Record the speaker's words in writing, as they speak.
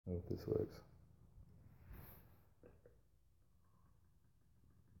I hope this works.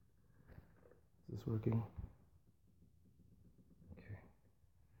 Is this working? Okay.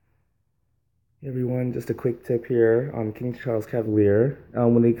 Hey everyone, just a quick tip here on King Charles Cavalier.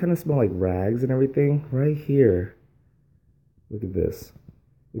 When they kind of smell like rags and everything, right here, look at this.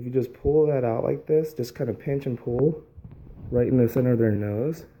 If you just pull that out like this, just kind of pinch and pull right in the center of their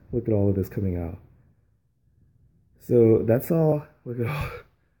nose, look at all of this coming out. So that's all, look at all,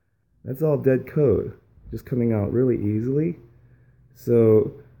 that's all dead coat, just coming out really easily.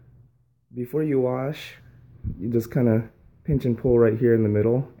 So before you wash, you just kind of pinch and pull right here in the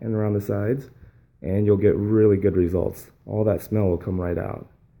middle and around the sides, and you'll get really good results. All that smell will come right out.